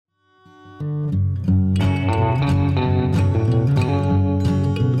Hi,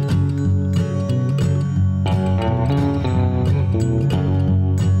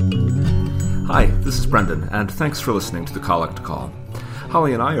 this is Brendan, and thanks for listening to the Collect Call.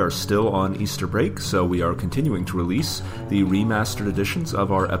 Holly and I are still on Easter break, so we are continuing to release the remastered editions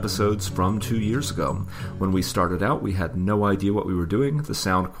of our episodes from 2 years ago. When we started out, we had no idea what we were doing. The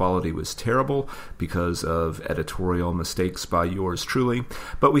sound quality was terrible because of editorial mistakes by yours truly,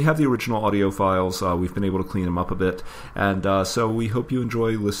 but we have the original audio files. We've been able to clean them up a bit, and so we hope you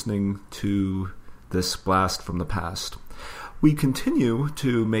enjoy listening to this blast from the past. We continue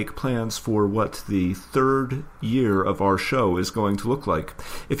to make plans for what the third year of our show is going to look like.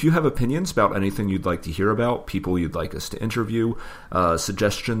 If you have opinions about anything you'd like to hear about, people you'd like us to interview,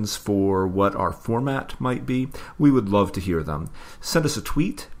 suggestions for what our format might be, we would love to hear them. Send us a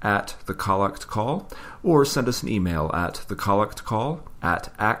tweet at The Collect Call, or send us an email at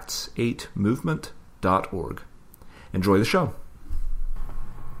thecollectcall@acts8movement.org. Enjoy the show.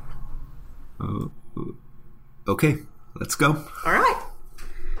 Okay. Let's go. All right.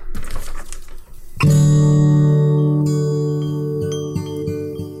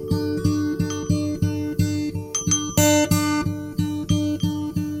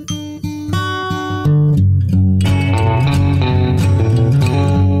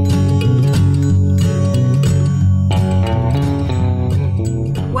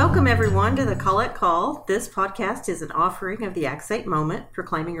 Welcome, everyone, to the Collect Call. This podcast is an offering of the Acts 8 Moment,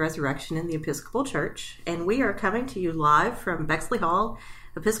 proclaiming resurrection in the Episcopal Church. And we are coming to you live from Bexley Hall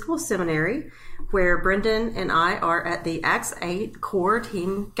Episcopal Seminary, where Brendan and I are at the Acts 8 core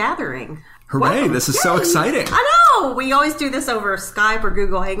team gathering. Hooray, Welcome. this is so exciting. I know! We always do this over Skype or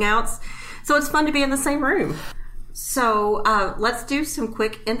Google Hangouts, so it's fun to be in the same room. So let's do some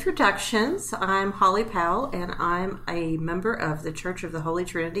quick introductions. I'm Holly Powell, and I'm a member of the Church of the Holy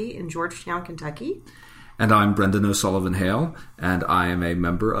Trinity in Georgetown, Kentucky. And I'm Brendan O'Sullivan Hale, and I am a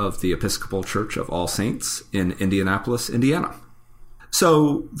member of the Episcopal Church of All Saints in Indianapolis, Indiana.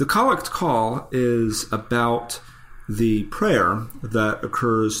 So the Collect Call is about the prayer that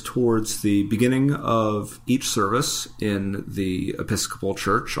occurs towards the beginning of each service in the Episcopal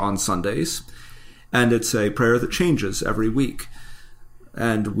Church on Sundays. And it's a prayer that changes every week.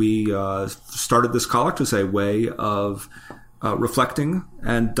 And we started this collect as a way of reflecting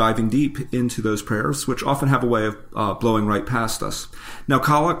and diving deep into those prayers, which often have a way of blowing right past us. Now,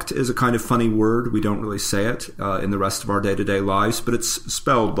 collect is a kind of funny word. We don't really say it in the rest of our day-to-day lives, but it's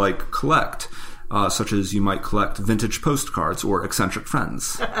spelled like collect, such as you might collect vintage postcards or eccentric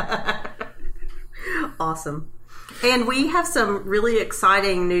friends. Awesome. And we have some really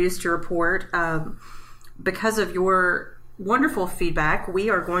exciting news to report. Because of your wonderful feedback, we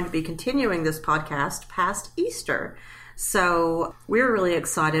are going to be continuing this podcast past Easter. So we're really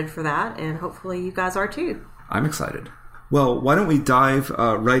excited for that, and hopefully you guys are too. I'm excited. Well, why don't we dive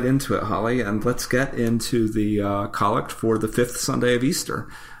right into it, Holly, and let's get into the collect for the fifth Sunday of Easter.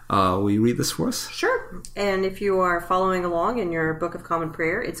 Will you read this for us? Sure. And if you are following along in your Book of Common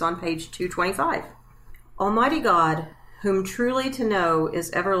Prayer, it's on page 225. Almighty God, whom truly to know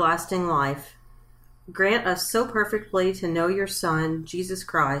is everlasting life, grant us so perfectly to know your Son, Jesus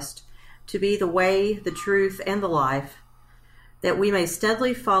Christ, to be the way, the truth, and the life, that we may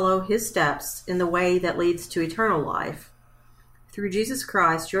steadily follow his steps in the way that leads to eternal life. Through Jesus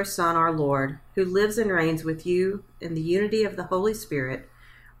Christ, your Son, our Lord, who lives and reigns with you in the unity of the Holy Spirit,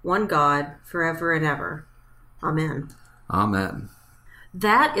 one God, forever and ever. Amen. Amen.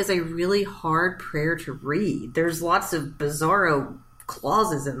 That is a really hard prayer to read. There's lots of bizarro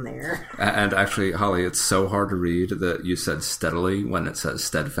clauses in there. And actually, Holly, it's so hard to read that you said steadily when it says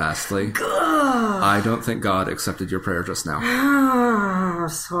steadfastly. Ugh. I don't think God accepted your prayer just now.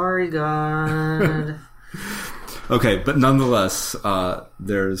 Sorry, God. Okay, but nonetheless,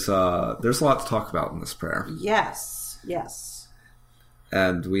 there's a lot to talk about in this prayer. Yes.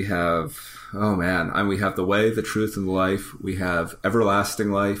 And we have, we have the way, the truth, and the life. We have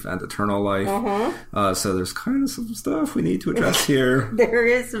everlasting life and eternal life. Mm-hmm. So there's kind of some stuff we need to address here. There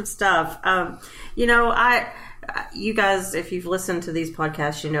is some stuff. You guys, if you've listened to these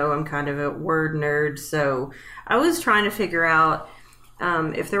podcasts, you know I'm kind of a word nerd. So I was trying to figure out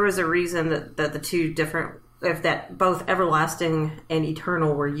if there was a reason that the two different, if that both everlasting and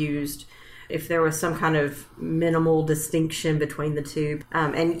eternal were used, if there was some kind of minimal distinction between the two.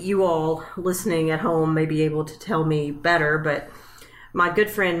 And you all listening at home may be able to tell me better, but my good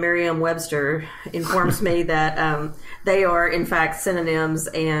friend Merriam-Webster informs me that they are, in fact, synonyms,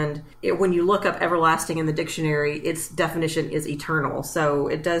 and when you look up everlasting in the dictionary, its definition is eternal. So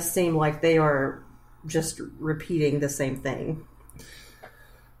it does seem like they are just repeating the same thing.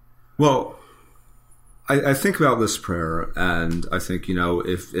 Well, I think about this prayer, and I think,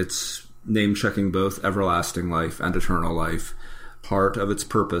 if it's name-checking both everlasting life and eternal life, part of its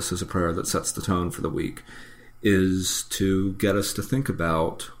purpose as a prayer that sets the tone for the week is to get us to think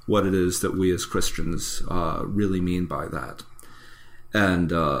about what it is that we as Christians really mean by that.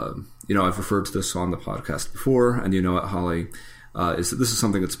 And, I've referred to this on the podcast before, and you know it, Holly, is that this is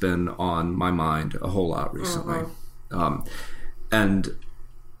something that's been on my mind a whole lot recently.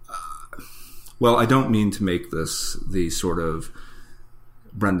 Well, I don't mean to make this the sort of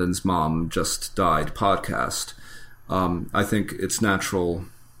Brendan's mom just died podcast. I think it's natural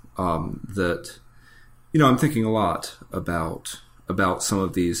that, I'm thinking a lot about some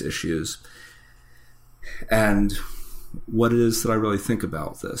of these issues and what it is that I really think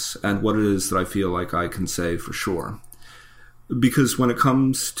about this and what it is that I feel like I can say for sure. Because when it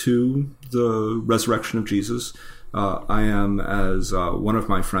comes to the resurrection of Jesus, I am, as one of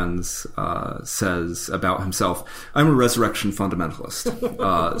my friends says about himself, I'm a resurrection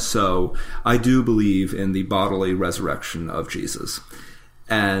fundamentalist. So I do believe in the bodily resurrection of Jesus.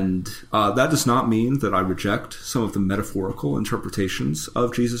 And that does not mean that I reject some of the metaphorical interpretations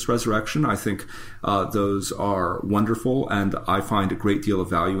of Jesus' resurrection. I think those are wonderful, and I find a great deal of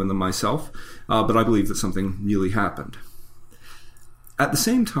value in them myself. But I believe that something really happened. At the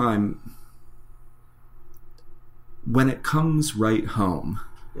same time, when it comes right home,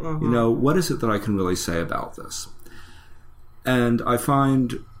 what is it that I can really say about this? And I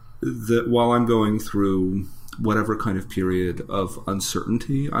find that while I'm going through whatever kind of period of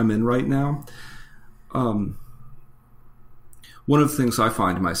uncertainty I'm in right now, one of the things I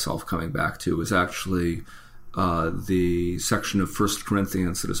find myself coming back to is actually the section of 1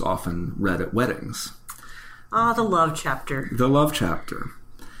 Corinthians that is often read at weddings. The love chapter. The love chapter.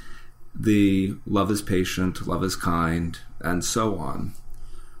 The love is patient, love is kind, and so on.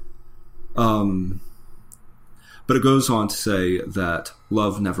 But it goes on to say that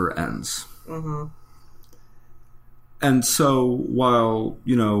love never ends. Mm-hmm. And so while,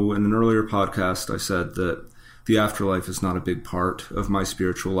 in an earlier podcast I said that the afterlife is not a big part of my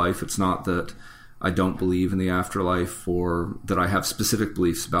spiritual life, it's not that I don't believe in the afterlife or that I have specific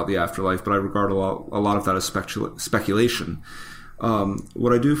beliefs about the afterlife, but I regard a lot of that as speculation.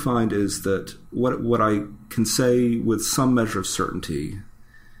 What I do find is that what I can say with some measure of certainty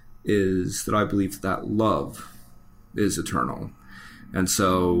is that I believe that love is eternal. And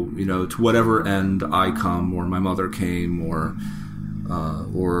so, to whatever end I come, or my mother came, or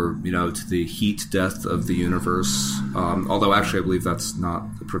to the heat death of the universe, although actually I believe that's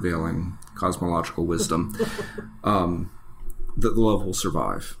not the prevailing cosmological wisdom, that the love will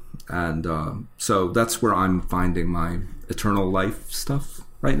survive. And so that's where I'm finding my eternal life stuff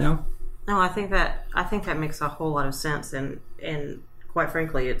right now. No, I think that makes a whole lot of sense, and quite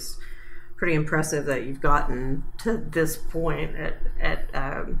frankly, it's pretty impressive that you've gotten to this point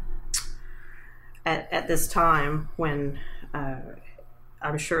at this time when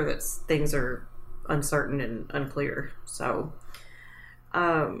I'm sure that things are uncertain and unclear. So,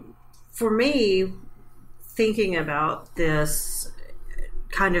 for me, thinking about this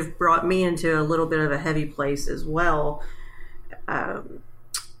kind of brought me into a little bit of a heavy place as well.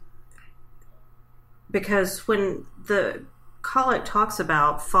 Because when the collect talks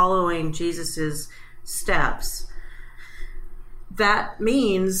about following Jesus's steps, that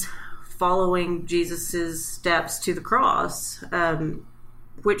means following Jesus's steps to the cross,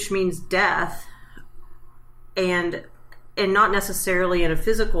 which means death, and not necessarily in a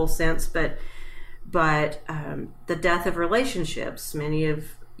physical sense, but the death of relationships. Many of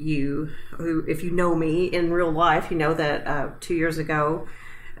you who, if you know me in real life, you know that 2 years ago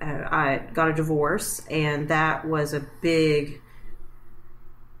I got a divorce, and that was a big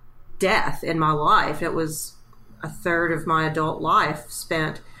death in my life. It was a third of my adult life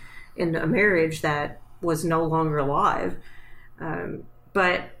spent in a marriage that was no longer alive.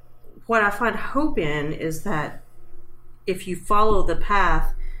 But what I find hope in is that if you follow the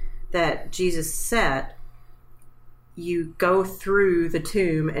path that Jesus set, you go through the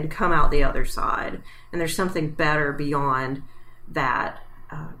tomb and come out the other side. And there's something better beyond that.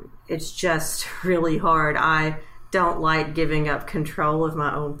 It's just really hard. I don't like giving up control of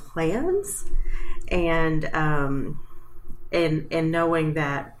my own plans, and knowing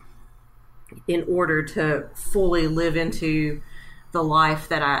that in order to fully live into the life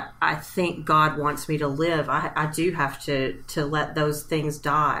that I think God wants me to live, I do have to let those things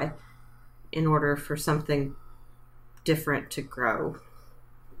die in order for something different to grow.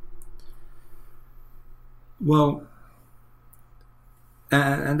 Well,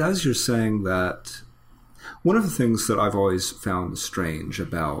 and as you're saying that, one of the things that I've always found strange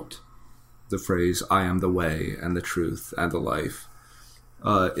about the phrase, I am the way and the truth and the life,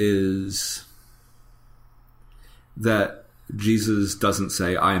 is that Jesus doesn't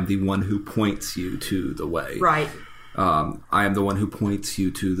say, I am the one who points you to the way. Right. I am the one who points you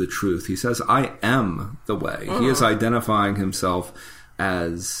to the truth. He says, I am the way. He is identifying himself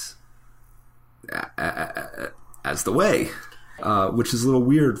as the way, which is a little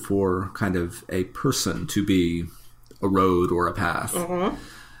weird for kind of a person to be a road or a path.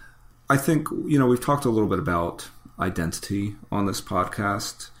 I think, we've talked a little bit about identity on this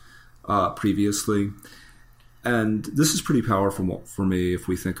podcast previously. And this is pretty powerful for me if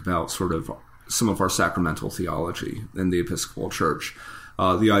we think about sort of some of our sacramental theology in the Episcopal Church.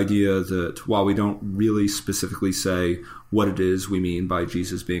 The idea that while we don't really specifically say what it is we mean by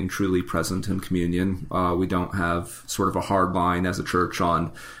Jesus being truly present in communion, we don't have sort of a hard line as a church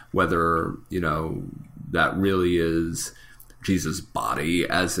on whether, that really is Jesus' body,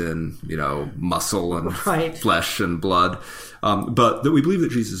 as in, muscle and flesh and blood, but that we believe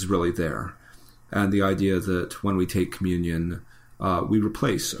that Jesus is really there. And the idea that when we take communion, we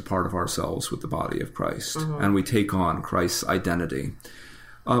replace a part of ourselves with the body of Christ, and we take on Christ's identity.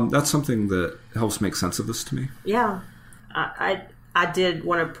 That's something that helps make sense of this to me. Yeah. I did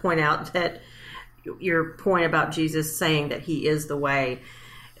want to point out that your point about Jesus saying that he is the way,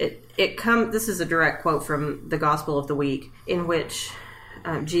 this is a direct quote from the Gospel of the Week, in which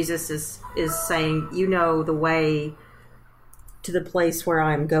Jesus is saying, the way to the place where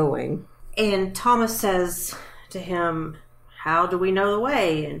I'm going. And Thomas says to him, how do we know the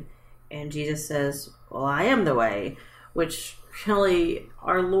way? And Jesus says, well, I am the way, which really,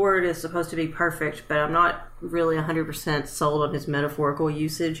 our Lord is supposed to be perfect, but I'm not really 100% sold on his metaphorical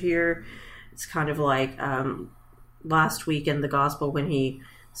usage here. It's kind of like last week in the gospel when he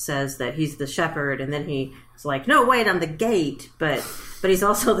says that he's the shepherd, and then he's like, no, wait, I'm the gate, but he's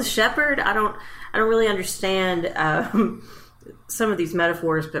also the shepherd. I don't really understand some of these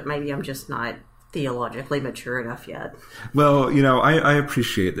metaphors, but maybe I'm just not theologically mature enough yet. Well, I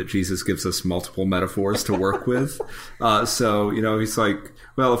appreciate that Jesus gives us multiple metaphors to work with. So, he's like,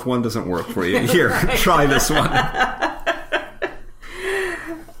 well, if one doesn't work for you, here, try this one.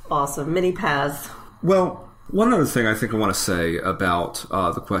 Awesome. Many paths. Well, one other thing I think I want to say about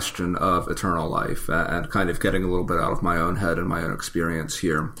the question of eternal life, and kind of getting a little bit out of my own head and my own experience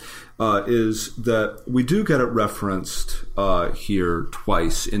here, is that we do get it referenced here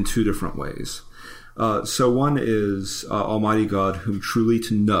twice in two different ways. So one is Almighty God, whom truly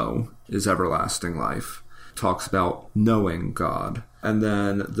to know is everlasting life, talks about knowing God. And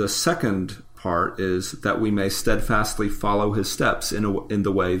then the second part is that we may steadfastly follow his steps in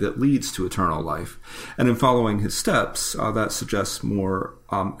the way that leads to eternal life. And in following his steps, that suggests more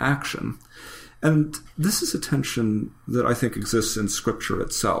action. And this is a tension that I think exists in Scripture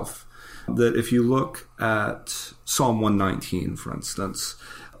itself. That if you look at Psalm 119, for instance,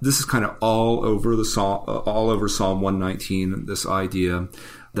 this is kind of all over Psalm 119, this idea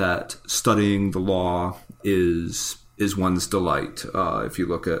that studying the law is one's delight. If you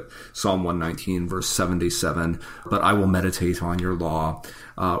look at Psalm 119, verse 77, but I will meditate on your law,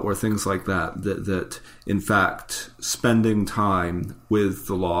 or things like that in fact, spending time with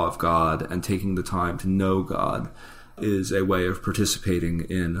the law of God and taking the time to know God is a way of participating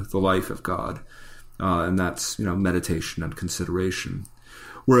in the life of God. And that's, meditation and consideration.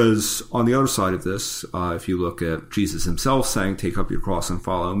 Whereas on the other side of this, if you look at Jesus himself saying, take up your cross and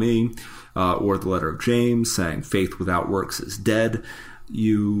follow me, or the letter of James saying, faith without works is dead,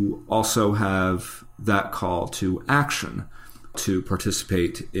 you also have that call to action, to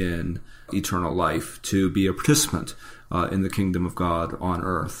participate in eternal life, to be a participant in the kingdom of God on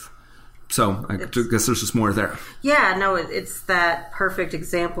earth. So I guess there's just more there. Yeah, no, it's that perfect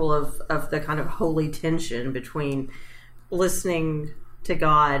example of the kind of holy tension between listening to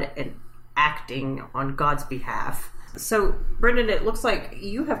God and acting on God's behalf. So, Brendan, it looks like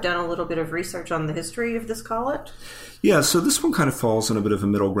you have done a little bit of research on the history of this collect. Yeah, so this one kind of falls in a bit of a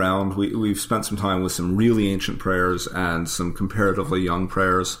middle ground. We've spent some time with some really ancient prayers and some comparatively young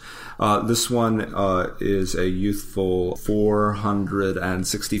prayers. This one is a youthful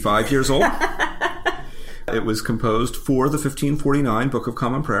 465 years old. It was composed for the 1549 Book of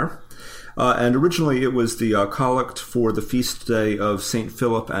Common Prayer. And originally it was the collect for the feast day of St.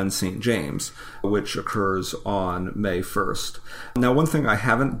 Philip and St. James, which occurs on May 1st. Now, one thing I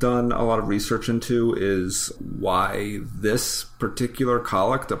haven't done a lot of research into is why this particular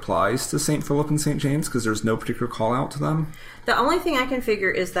collect applies to St. Philip and St. James, because there's no particular call out to them. The only thing I can figure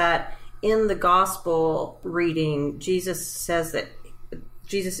is that in the gospel reading, Jesus says that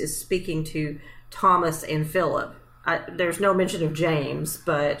Jesus is speaking to Thomas and Philip. There's no mention of James,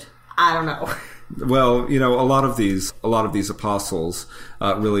 but I don't know. Well, a lot of these apostles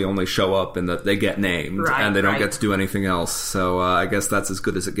really only show up in that they get named, and they don't get to do anything else. So I guess that's as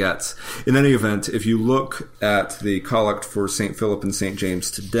good as it gets. In any event, if you look at the collect for St. Philip and St. James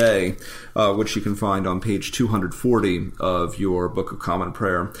today, which you can find on page 240 of your Book of Common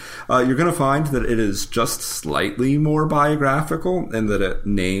Prayer, you're going to find that it is just slightly more biographical in that it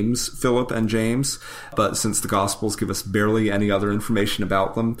names Philip and James. But since the Gospels give us barely any other information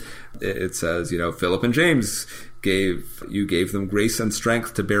about them, it says, Philip and James gave them grace and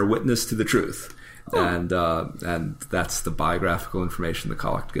strength to bear witness to the truth. Oh. And that's the biographical information the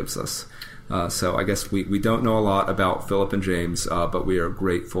collect gives us. So I guess we don't know a lot about Philip and James, but we are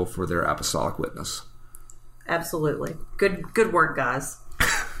grateful for their apostolic witness. Absolutely. Good work, guys.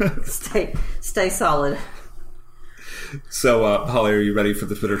 Stay solid. So, Holly, are you ready for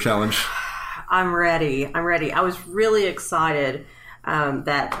the Twitter challenge? I'm ready. I was really excited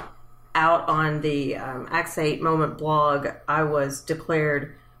that out on the Acts 8 Moment blog, I was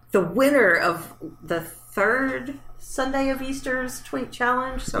declared the winner of the third Sunday of Easter's tweet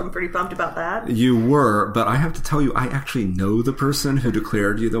challenge, so I'm pretty pumped about that. You were, but I have to tell you, I actually know the person who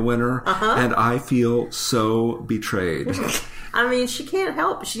declared you the winner, and I feel so betrayed. I mean, she can't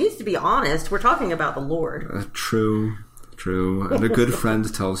help. She needs to be honest. We're talking about the Lord. True. And a good friend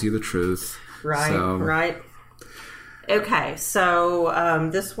tells you the truth. Right. Okay, so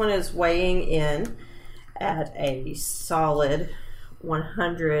this one is weighing in at a solid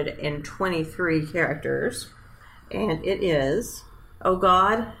 123 characters, and it is, "O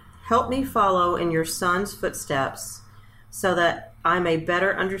God, help me follow in your Son's footsteps so that I may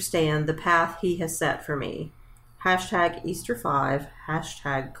better understand the path he has set for me. #Easter5,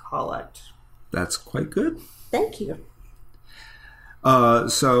 #collect." That's quite good. Thank you.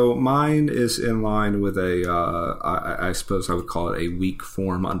 So mine is in line with I suppose I would call it a weak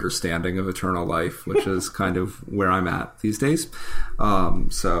form understanding of eternal life, which is kind of where I'm at these days.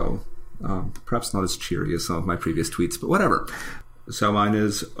 Perhaps not as cheery as some of my previous tweets, but whatever. So mine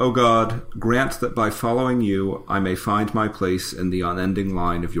is, "O God, grant that by following you, I may find my place in the unending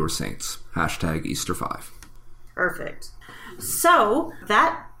line of your saints. #Easter5. Perfect. So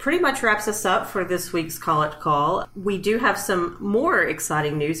that pretty much wraps us up for this week's Collect Call. We do have some more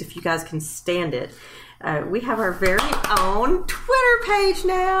exciting news, if you guys can stand it. We have our very own Twitter page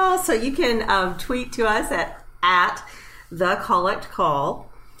now, so you can tweet to us at the Collect Call,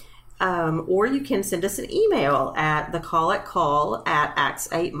 or you can send us an email at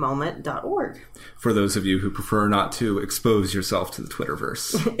thecollectcall@acts8moment.org. For those of you who prefer not to expose yourself to the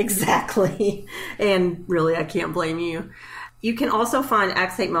Twitterverse. Exactly. And really, I can't blame you. You can also find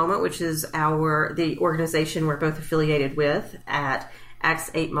Acts 8 Moment, which is the organization we're both affiliated with, at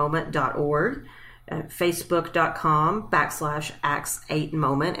acts8moment.org,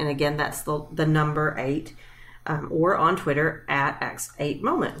 facebook.com/acts8moment, and again, that's the number 8, or on Twitter at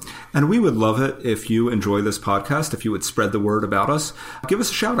acts8moment. And we would love it if you enjoy this podcast, if you would spread the word about us. Give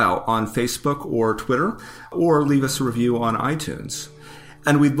us a shout out on Facebook or Twitter, or leave us a review on iTunes.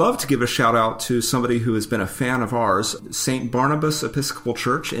 And we'd love to give a shout out to somebody who has been a fan of ours. St. Barnabas Episcopal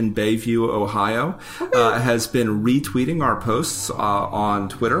Church in Bayview, Ohio, has been retweeting our posts on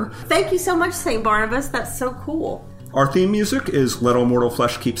Twitter. Thank you so much, St. Barnabas. That's so cool. Our theme music is Let All Mortal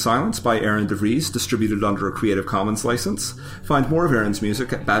Flesh Keep Silence by Aaron DeVries, distributed under a Creative Commons license. Find more of Aaron's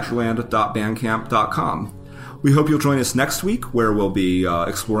music at badgerland.bandcamp.com. We hope you'll join us next week, where we'll be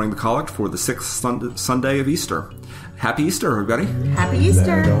exploring the collect for the 6th Sunday of Easter. Happy Easter, everybody. Happy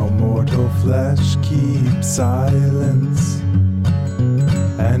Easter. Let all mortal flesh keep silence,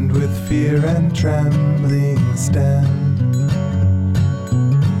 and with fear and trembling stand.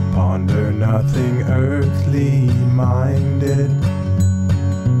 Ponder nothing earthly minded,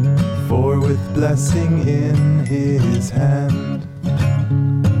 for with blessing in his hand,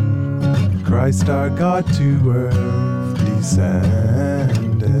 Christ our God to earth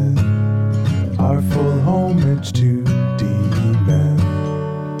descended, our full homage to